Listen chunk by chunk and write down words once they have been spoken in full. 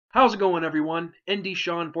How's it going, everyone? ND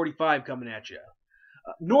Sean 45 coming at you.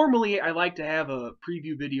 Normally, I like to have a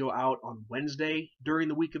preview video out on Wednesday during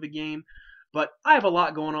the week of the game, but I have a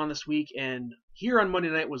lot going on this week, and here on Monday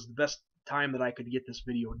night was the best time that I could get this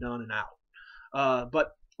video done and out.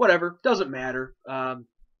 But whatever, doesn't matter.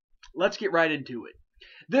 Let's get right into it.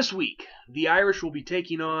 This week, the Irish will be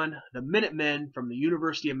taking on the Minutemen from the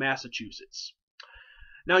University of Massachusetts.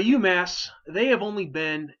 Now, UMass, they have only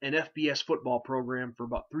been an FBS football program for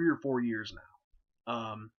about 3 or 4 years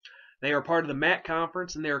now. They are part of the MAC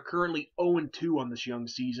conference, and they are currently 0-2 on this young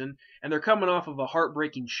season, and they're coming off of a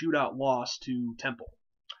heartbreaking shootout loss to Temple.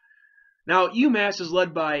 Now, UMass is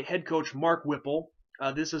led by head coach Mark Whipple.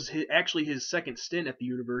 This is actually his second stint at the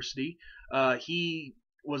university. He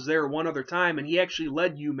was there one other time, and he actually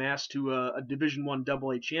led UMass to a Division I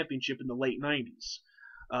AA championship in the late 90s.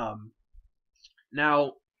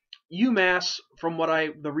 Now, UMass, from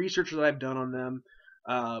the research that I've done on them,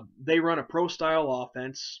 they run a pro-style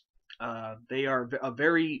offense. They are a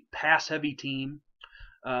very pass-heavy team,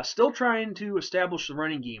 still trying to establish the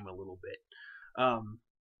running game a little bit.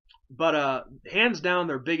 But hands down,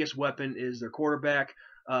 their biggest weapon is their quarterback,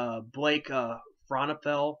 Blake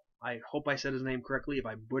Fronapel. I hope I said his name correctly. If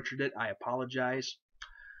I butchered it, I apologize.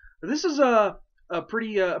 But this is a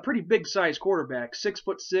pretty big size quarterback,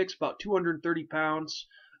 6'6", about 230 pounds.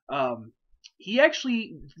 He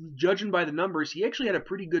actually, judging by the numbers, he actually had a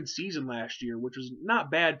pretty good season last year, which was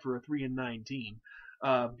not bad for a 3-9 team.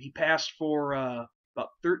 He passed for about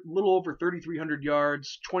little over 3,300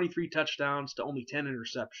 yards, 23 touchdowns to only 10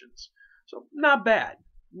 interceptions. So not bad.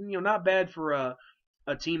 Not bad for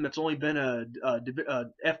a team that's only been a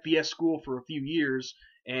FBS school for a few years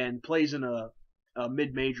and plays in a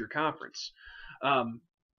mid-major conference.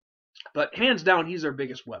 But hands down, he's their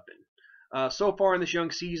biggest weapon. So far in this young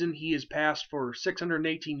season, he has passed for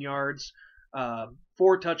 618 yards,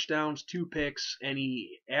 4 touchdowns, 2 picks, and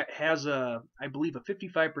he has I believe, a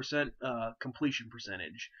 55% completion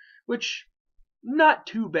percentage, which not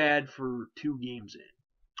too bad for 2 games in.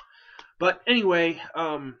 But anyway,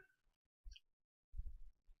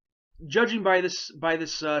 judging by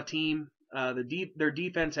this team, their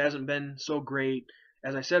defense hasn't been so great.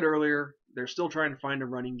 As I said earlier, they're still trying to find a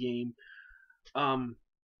running game.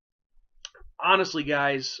 Honestly,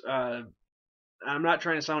 guys, I'm not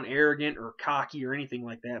trying to sound arrogant or cocky or anything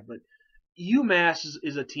like that, but UMass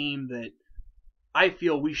is a team that I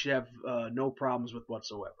feel we should have no problems with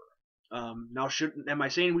whatsoever. Now, am I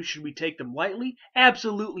saying should we take them lightly?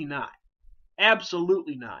 Absolutely not.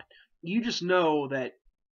 Absolutely not. You just know that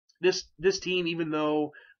this team, even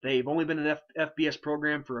though they've only been an FBS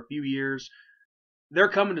program for a few years, they're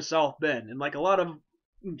coming to South Bend, and like a lot of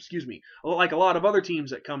other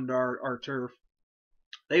teams that come to our turf,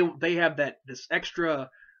 they have this extra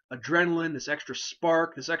adrenaline, this extra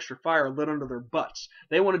spark, this extra fire lit under their butts.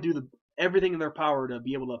 They want to do everything in their power to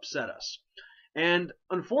be able to upset us. And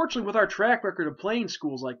unfortunately, with our track record of playing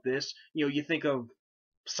schools like this, you think of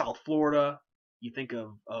South Florida, you think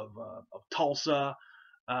of Tulsa,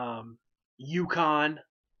 UConn,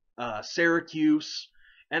 Syracuse,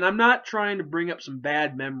 and I'm not trying to bring up some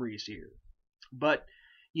bad memories here, but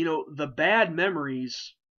the bad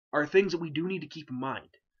memories are things that we do need to keep in mind.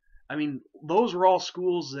 I mean, those were all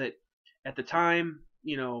schools that at the time,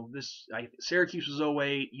 Syracuse was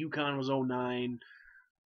 08, UConn was 09,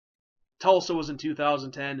 Tulsa was in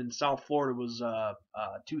 2010, and South Florida was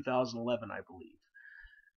 2011, I believe.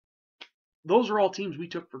 Those are all teams we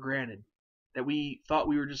took for granted, that we thought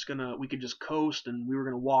we could just coast and we were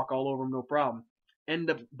gonna walk all over them, no problem.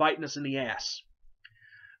 End up biting us in the ass.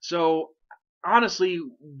 So honestly,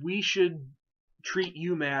 we should treat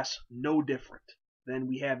UMass no different than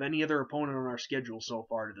we have any other opponent on our schedule so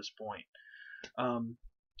far to this point.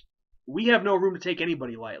 We have no room to take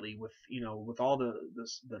anybody lightly with all the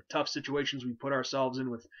tough situations we put ourselves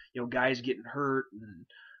in with guys getting hurt and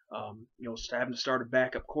having to start a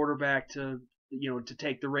backup quarterback to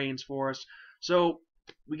take the reins for us. So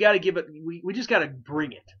we got to give it. We just got to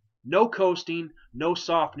bring it. No coasting, no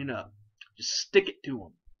softening up. Just stick it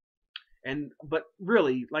to them. But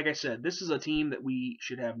really, like I said, this is a team that we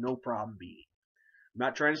should have no problem beating. I'm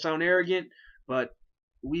not trying to sound arrogant, but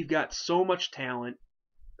we've got so much talent.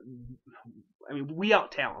 I mean, we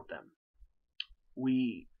out-talent them.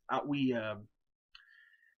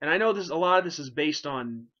 And I know a lot of this is based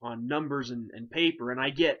on numbers and paper, and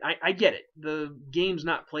I get it. The game's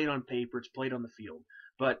not played on paper; it's played on the field.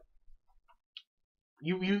 But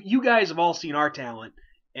you guys have all seen our talent,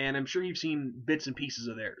 and I'm sure you've seen bits and pieces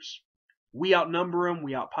of theirs. We outnumber them,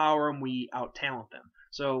 we outpower them, we out-talent them.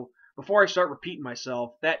 So before I start repeating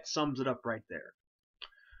myself, that sums it up right there.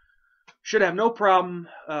 should have no problem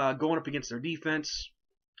going up against their defense.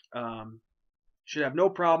 Should have no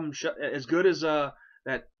problem. As good as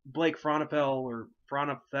that Blake Fronapel,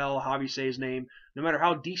 however you say his name, no matter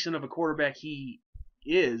how decent of a quarterback he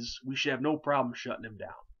is, we should have no problem shutting him down.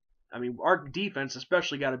 I mean, our defense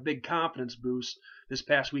especially got a big confidence boost this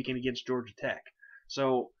past weekend against Georgia Tech.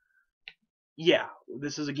 So, yeah,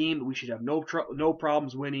 this is a game that we should have no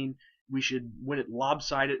problems winning. We should win it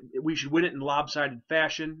lopsided. We should win it in lopsided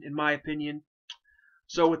fashion, in my opinion.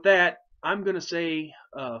 So with that, I'm going to say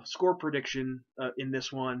score prediction in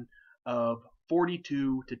this one of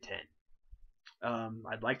 42-10.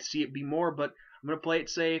 I'd like to see it be more, but I'm going to play it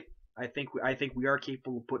safe. I think we are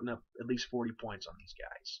capable of putting up at least 40 points on these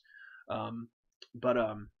guys. But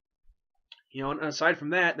and aside from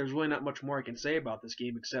that, there's really not much more I can say about this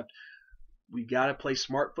game except we got to play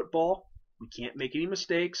smart football. We can't make any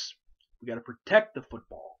mistakes. We got to protect the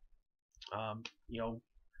football.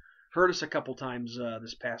 Hurt us a couple times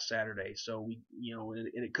this past Saturday, so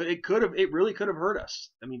it really could have hurt us.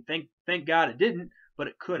 I mean, thank God it didn't, but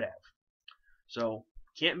it could have. So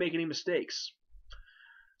can't make any mistakes.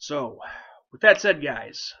 So with that said,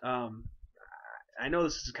 guys, I know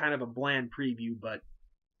this is kind of a bland preview, but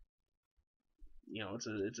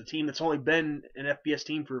it's a team that's only been an FBS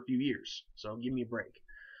team for a few years, so give me a break.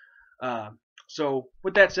 So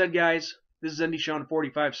with that said, guys, this is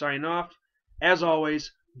NDSean45 signing off. As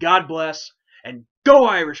always, God bless, and go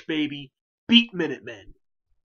Irish, baby! Beat Minutemen!